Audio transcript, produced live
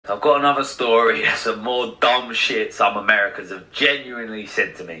I've got another story. Some more dumb shit some Americans have genuinely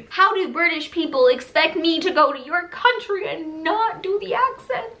said to me. How do British people expect me to go to your country and not do the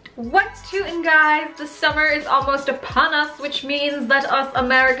accent? What's tootin', guys? The summer is almost upon us, which means that us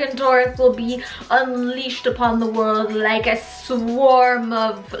American tourists will be unleashed upon the world like a swarm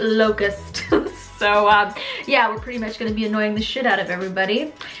of locusts. So yeah, we're pretty much gonna be annoying the shit out of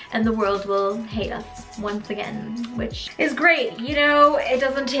everybody, and the world will hate us once again, which is great. You know, it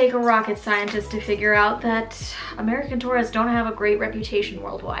doesn't take a rocket scientist to figure out that American tourists don't have a great reputation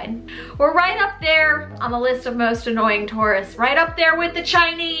worldwide. We're right up there on the list of most annoying tourists, right up there with the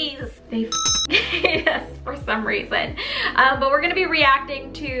Chinese. They hate us for some reason. But we're gonna be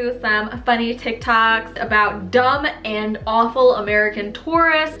reacting to some funny TikToks about dumb and awful American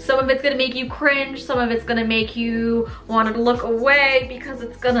tourists. Some of it's gonna make you cringe, some of it's gonna make you want to look away because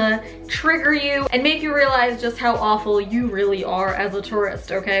it's gonna trigger you and make you realize just how awful you really are as a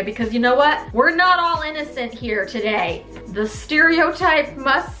tourist, okay? Because you know what? We're not all innocent here today. The stereotype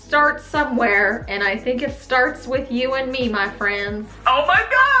must start somewhere, and I think it starts with you and me, my friends. Oh my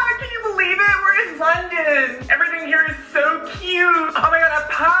god, can you believe it? We're in London. Everything here is so cute. Oh my god, a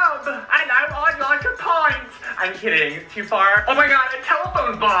pub. And I'd like a pint. I'm kidding, it's too far. Oh my god, a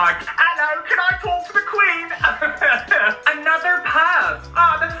telephone box. Hello, can I talk to the Queen? Another pub.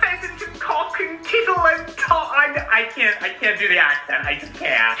 The pheasant and cock and tittle and I can't do the accent, I just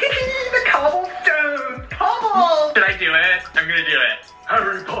can't. The cobblestone. Cobble. Should I do it? I'm gonna do it.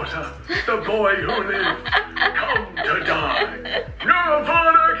 Harry Potter, the boy who lived, come to die. No,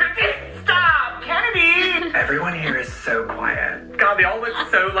 stop, Kennedy. Everyone here is so quiet. God, they all look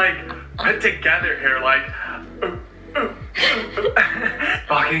so like put together here, like.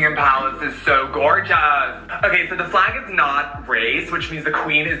 Buckingham Palace is so gorgeous. Okay, so the flag is not raised, which means the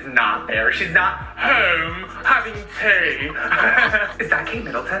Queen is not there. She's not home having tea. Is that Kate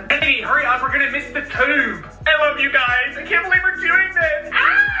Middleton? Hey, hurry up, we're gonna miss the tube. I love you guys. I can't believe we're doing this.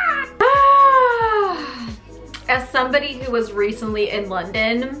 Ah! As somebody who was recently in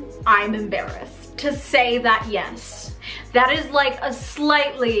London, I'm embarrassed to say that yes. That is like a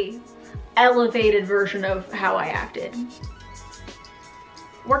slightly elevated version of how I acted.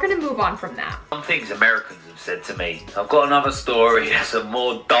 We're gonna move on from that. Some things Americans have said to me. I've got another story. Some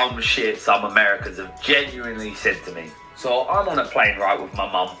more dumb shit some Americans have genuinely said to me. So I'm on a plane, right, with my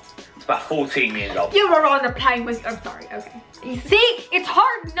mum. It's about 14 years old. You were on a plane with, I'm sorry, okay. You see, it's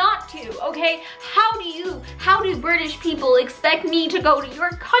hard not to, okay? How do British people expect me to go to your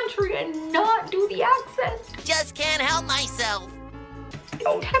country and not do the accent? Just can't help myself.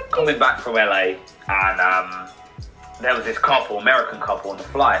 Coming back from LA, and there was this couple, American couple on the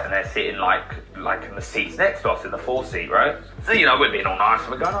flight, and they're sitting like in the seats next to us in the 4th seat, right? So, you know, we're being all nice, and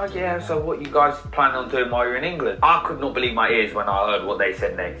we're going, oh yeah, so what you guys planning on doing while you're in England? I could not believe my ears when I heard what they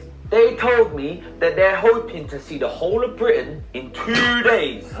said next. They told me that they're hoping to see the whole of Britain in 2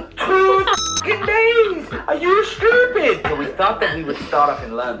 days. 2 fucking days! Are you stupid? So we thought that we would start off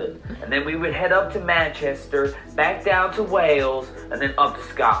in London, and then we would head up to Manchester, back down to Wales, and then up to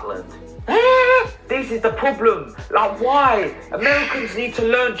Scotland. This is the problem. Like, why? Americans need to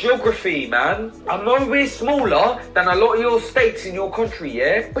learn geography, man. I know we're smaller than a lot of your states in your country,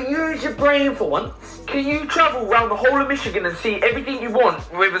 yeah? But use your brain for once. Can you travel around the whole of Michigan and see everything you want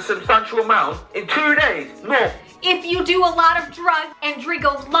with a substantial amount in 2 days? No. If you do a lot of drugs and drink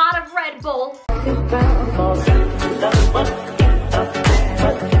a lot of Red Bull,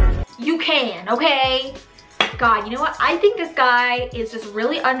 you can, okay? God, you know what? I think this guy is just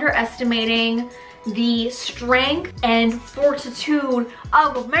really underestimating the strength and fortitude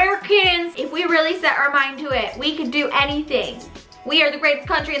of Americans. If we really set our mind to it, we could do anything. We are the greatest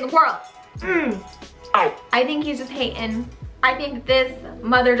country in the world. Oh, I think he's just hating. I think this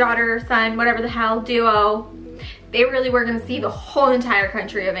mother, daughter, son, whatever the hell duo, they really were gonna see the whole entire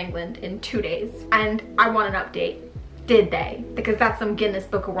country of England in 2 days. And I want an update. Did they? Because that's some Guinness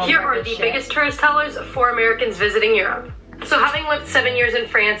Book of World Records. Here are the biggest tourist tellers for Americans visiting Europe. So having lived 7 years in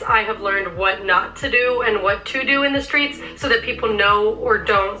France, I have learned what not to do and what to do in the streets so that people know or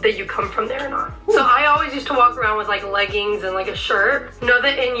don't that you come from there or not. Ooh. So I always used to walk around with like leggings and like a shirt. Know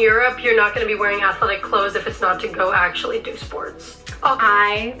that in Europe, you're not gonna be wearing athletic clothes if it's not to go actually do sports. Okay.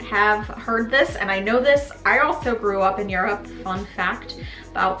 I have heard this and I know this. I also grew up in Europe, fun fact.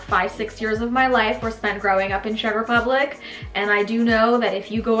 About 5-6 years of my life were spent growing up in Czech Republic, and I do know that if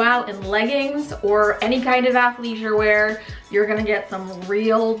you go out in leggings or any kind of athleisure wear, you're gonna get some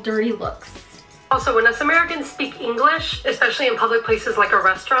real dirty looks. Also, when us Americans speak English, especially in public places like a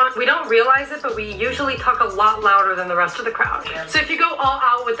restaurant, we don't realize it, but we usually talk a lot louder than the rest of the crowd. So if you go all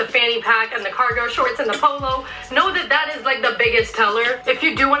out with the fanny pack and the cargo shorts and the polo, know that that is like the biggest teller. If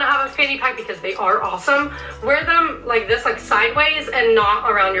you do want to have a fanny pack, because they are awesome, wear them like this, like sideways and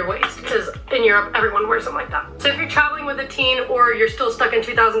not around your waist, because in Europe, everyone wears them like that. So if you're traveling with a teen or you're still stuck in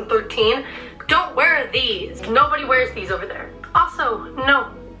 2013, don't wear these. Nobody wears these over there. Also,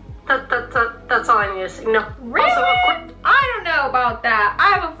 no. That's all I need to say. No. Really? Also, of course, I don't know about that.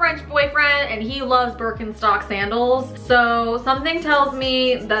 I have a French boyfriend and he loves Birkenstock sandals. So something tells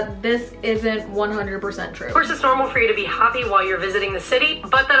me that this isn't 100% true. of course, it's normal for you to be happy while you're visiting the city,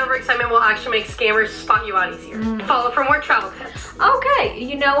 but that overexcitement will actually make scammers spot you out easier. Follow for more travel tips. Okay,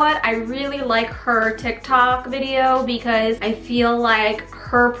 you know what? I really like her TikTok video because I feel like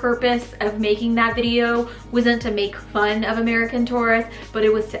her purpose of making that video wasn't to make fun of American tourists, but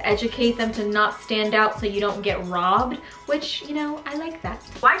it was to educate them to not stand out so you don't get robbed, which, you know, I like that.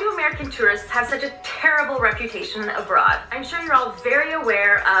 Why do American tourists have such a terrible reputation abroad? I'm sure you're all very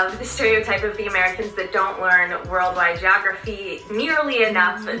aware of the stereotype of the Americans that don't learn worldwide geography nearly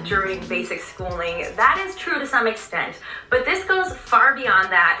enough during basic schooling. That is true to some extent, but this goes far beyond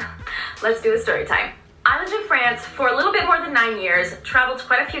that. Let's do a story time. I lived in France for a little bit more than 9 years, traveled to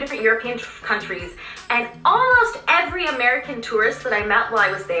quite a few different European countries, and almost every American tourist that I met while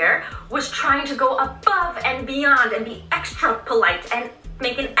I was there was trying to go above and beyond and be extra polite and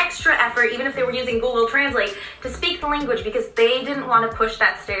make an extra effort, even if they were using Google Translate, to speak the language because they didn't want to push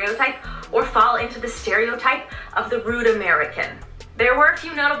that stereotype or fall into the stereotype of the rude American. There were a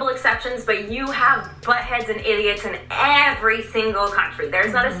few notable exceptions, but you have buttheads and idiots in every single country.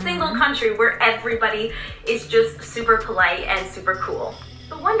 There's not a single country where everybody is just super polite and super cool.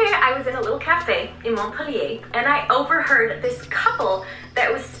 But one day I was in a little cafe in Montpellier and I overheard this couple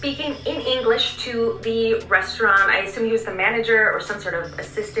that was speaking in English to the restaurant. I assume he was the manager or some sort of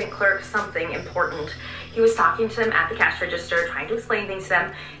assistant clerk, something important. He was talking to them at the cash register, trying to explain things to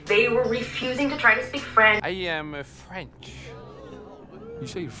them. They were refusing to try to speak French. I am French. You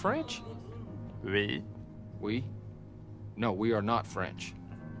say you're French? Oui. We? No, we are not French.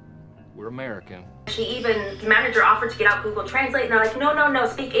 We're American. The manager offered to get out Google Translate, and they're like, no,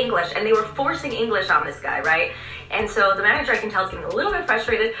 speak English. And they were forcing English on this guy, right? And so the manager, I can tell, is getting a little bit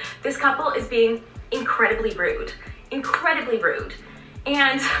frustrated. This couple is being incredibly rude. Incredibly rude.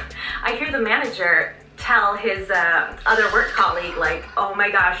 And I hear the manager tell his other work colleague, like, oh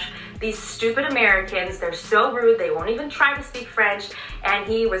my gosh, these stupid Americans, they're so rude, they won't even try to speak French. And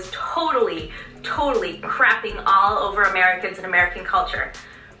he was totally crapping all over Americans and American culture.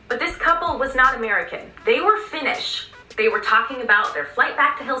 But this couple was not American. They were Finnish. They were talking about their flight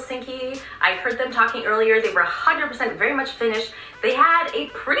back to Helsinki. I heard them talking earlier. They were 100% very much Finnish. They had a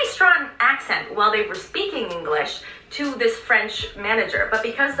pretty strong accent while they were speaking English to this French manager. But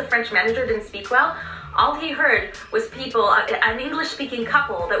because the French manager didn't speak well, all he heard was people, an English-speaking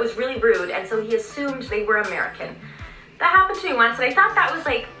couple that was really rude, and so he assumed they were American. That happened to me once, and I thought that was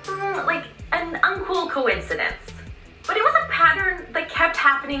like an uncool coincidence. But it was a pattern that kept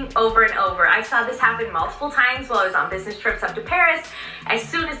happening over and over. I saw this happen multiple times while I was on business trips up to Paris. As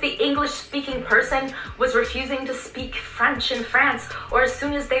soon as the English-speaking person was refusing to speak French in France, or as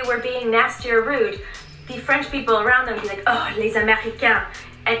soon as they were being nasty or rude, the French people around them would be like, oh, les Américains.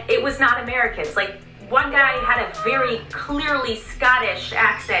 And it was not Americans. Like, one guy had a very clearly Scottish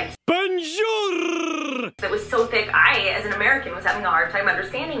accent. Bonjour! That was so thick, I, as an American, was having a hard time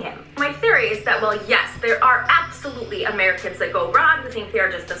understanding him. My theory is that, well, yes, there are absolutely Americans that go abroad who think they are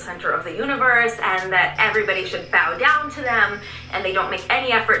just the center of the universe and that everybody should bow down to them and they don't make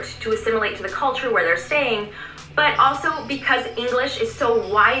any effort to assimilate to the culture where they're staying. But also because English is so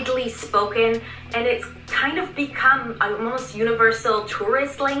widely spoken and it's kind of become an almost universal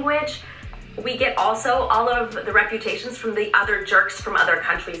tourist language, we get also all of the reputations from the other jerks from other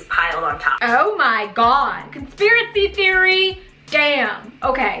countries piled on top. Oh my God, conspiracy theory, damn.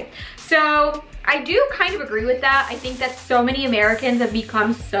 Okay, so I do kind of agree with that. I think that so many Americans have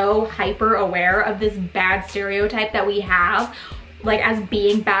become so hyper aware of this bad stereotype that we have, like as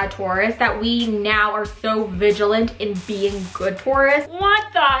being bad tourists, that we now are so vigilant in being good tourists.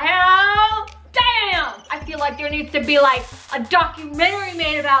 What the hell? Damn! I feel like there needs to be like a documentary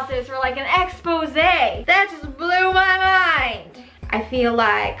made about this or like an expose. That just blew my mind. I feel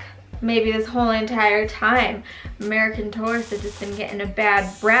like maybe this whole entire time American tourists have just been getting a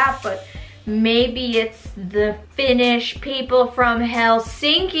bad rap, but maybe it's the Finnish people from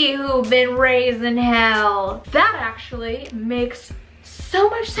Helsinki who've been raising hell. That actually makes so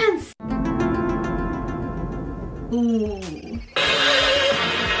much sense. Ooh.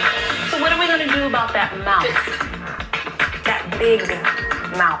 So what are we gonna do about that mouth? That big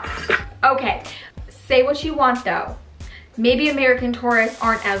mouth. Okay, say what you want though. Maybe American tourists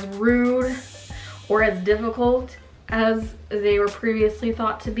aren't as rude or as difficult as they were previously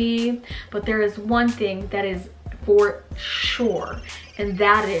thought to be, but there is one thing that is for sure, and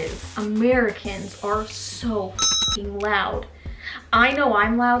that is Americans are so fucking loud. I know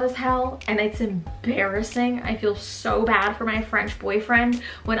I'm loud as hell, and it's embarrassing. I feel so bad for my French boyfriend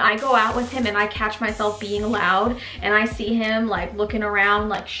when I go out with him and I catch myself being loud and I see him like looking around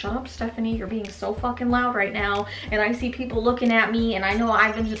like, shut up, Stephanie, you're being so fucking loud right now. And I see people looking at me and I know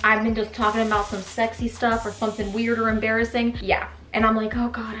I've been just talking about some sexy stuff or something weird or embarrassing. Yeah. And I'm like, oh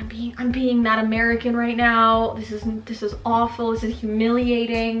God, I'm being that American right now. This is awful. This is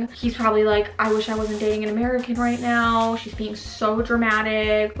humiliating. He's probably like, I wish I wasn't dating an American right now. She's being so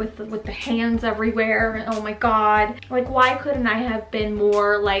dramatic with the hands everywhere. And oh my God. Like, why couldn't I have been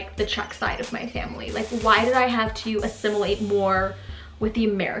more like the Czech side of my family? Like, why did I have to assimilate more with the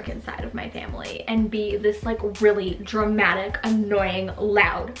American side of my family and be this like really dramatic, annoying,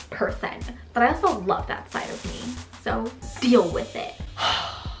 loud person? But I also love that side of me. So deal with it.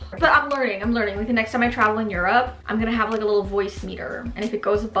 But I'm learning. Like the next time I travel in Europe, I'm gonna have like a little voice meter. And if it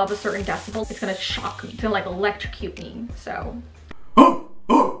goes above a certain decibel, it's gonna shock me. It's gonna like electrocute me, so. The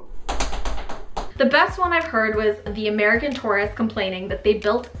best one I've heard was the American tourists complaining that they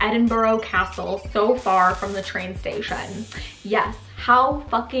built Edinburgh Castle so far from the train station. Yes, how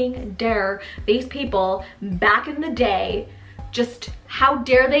fucking dare these people back in the day, just how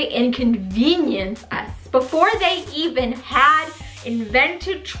dare they inconvenience us before they even had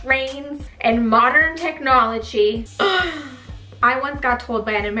invented trains and modern technology. I once got told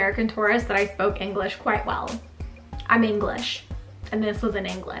by an American tourist that I spoke English quite well. I'm English, and this was in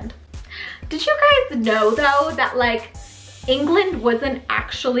England. Did you guys know though that like England wasn't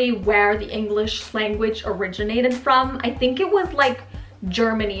actually where the English language originated from? I think it was like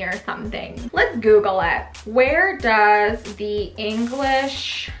Germany or something. Let's Google it. Where does the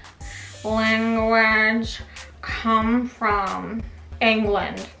English language come from?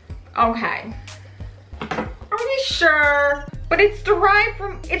 England. Okay. Are we sure? But it's derived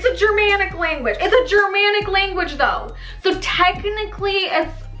from, it's a Germanic language. It's a Germanic language though. So technically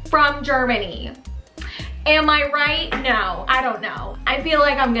it's from Germany. Am I right? No, I don't know. I feel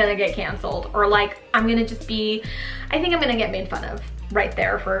like I'm gonna get canceled, or like I'm gonna just be, I think I'm gonna get made fun of right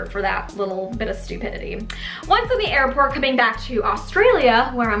there for that little bit of stupidity. Once in the airport coming back to Australia,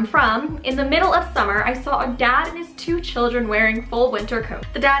 where I'm from, in the middle of summer, I saw a dad and his 2 children wearing full winter coats.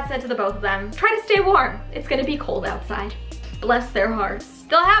 The dad said to the both of them, try to stay warm. It's gonna be cold outside. Bless their hearts.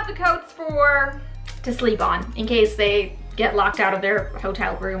 They'll have the coats to sleep on in case they get locked out of their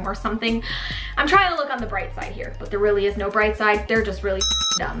hotel room or something. I'm trying to look on the bright side here, but there really is no bright side. They're just really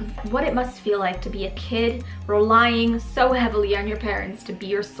dumb. What it must feel like to be a kid relying so heavily on your parents to be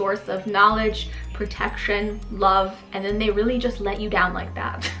your source of knowledge, protection, love, and then they really just let you down like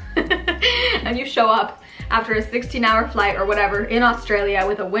that. And you show up after a 16-hour flight or whatever in Australia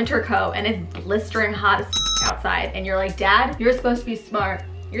with a winter coat and it's blistering hot as outside, and you're like, Dad, you're supposed to be smart.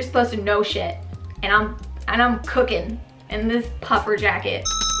 You're supposed to know shit. And I'm cooking in this puffer jacket,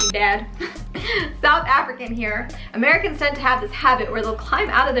 Dad. South African here. Americans tend to have this habit where they'll climb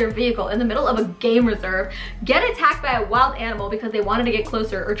out of their vehicle in the middle of a game reserve, get attacked by a wild animal because they wanted to get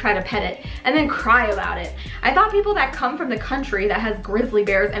closer or try to pet it, and then cry about it. I thought people that come from the country that has grizzly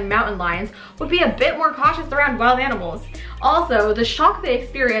bears and mountain lions would be a bit more cautious around wild animals. Also, the shock they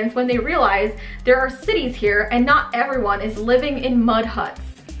experience when they realize there are cities here and not everyone is living in mud huts.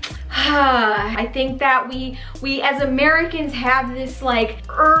 I think that we as Americans have this like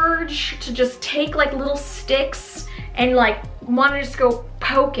urge to just take like little sticks and like want to just go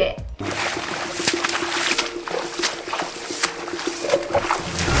poke it.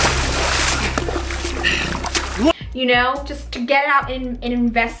 You know, just to get out and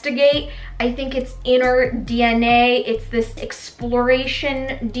investigate. I think it's in our DNA. It's this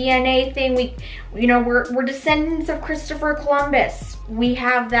exploration DNA thing. We're descendants of Christopher Columbus. We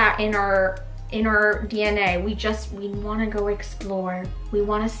have that in our DNA. We want to go explore. We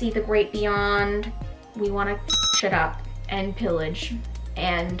want to see the great beyond. We want to shit up and pillage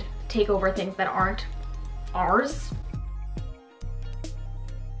and take over things that aren't ours.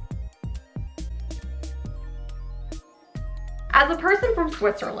 As a person from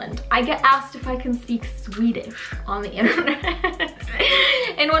Switzerland, I get asked if I can speak Swedish on the internet.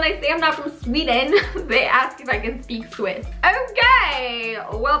 And when I say I'm not from Sweden, they ask if I can speak Swiss. Okay,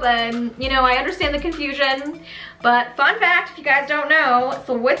 well then, you know, I understand the confusion, but fun fact, if you guys don't know,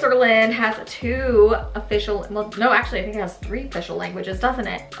 Switzerland has 2 official, well, no, actually, I think it has 3 official languages, doesn't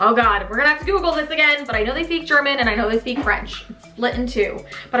it? Oh God, we're gonna have to Google this again, but I know they speak German and I know they speak French. It's split in 2,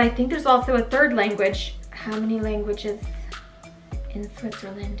 but I think there's also a 3rd language. How many languages in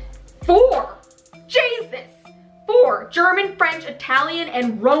Switzerland? 4! Jesus! 4, German, French, Italian,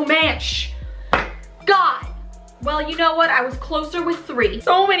 and Romansh. God. Well, you know what? I was closer with 3.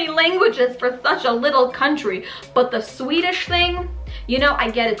 So many languages for such a little country. But the Swedish thing, you know,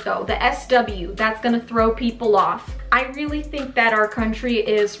 I get it though. The SW, that's gonna throw people off. I really think that our country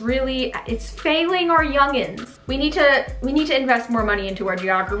is really, it's failing our youngins. We need to invest more money into our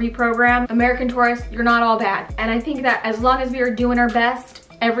geography program. American tourists, you're not all bad. And I think that as long as we are doing our best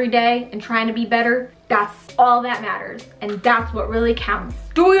every day and trying to be better, that's all that matters. And that's what really counts.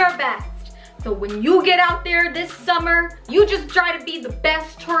 Do your best. So when you get out there this summer, you just try to be the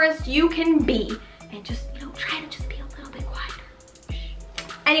best tourist you can be. And just, you know, try to just be a little bit quieter.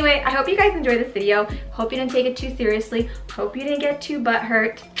 Anyway, I hope you guys enjoyed this video. Hope you didn't take it too seriously. Hope you didn't get too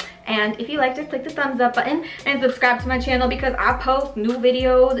butthurt. And if you liked it, click the thumbs up button and subscribe to my channel because I post new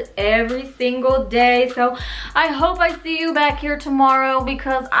videos every single day. So I hope I see you back here tomorrow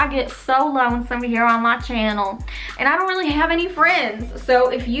because I get so lonesome here on my channel. And I don't really have any friends. So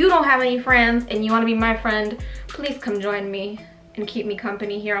if you don't have any friends and you want to be my friend, please come join me and keep me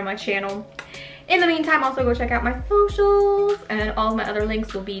company here on my channel. In the meantime, also go check out my socials and all my other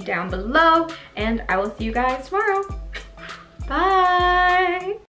links will be down below. And I will see you guys tomorrow. Bye.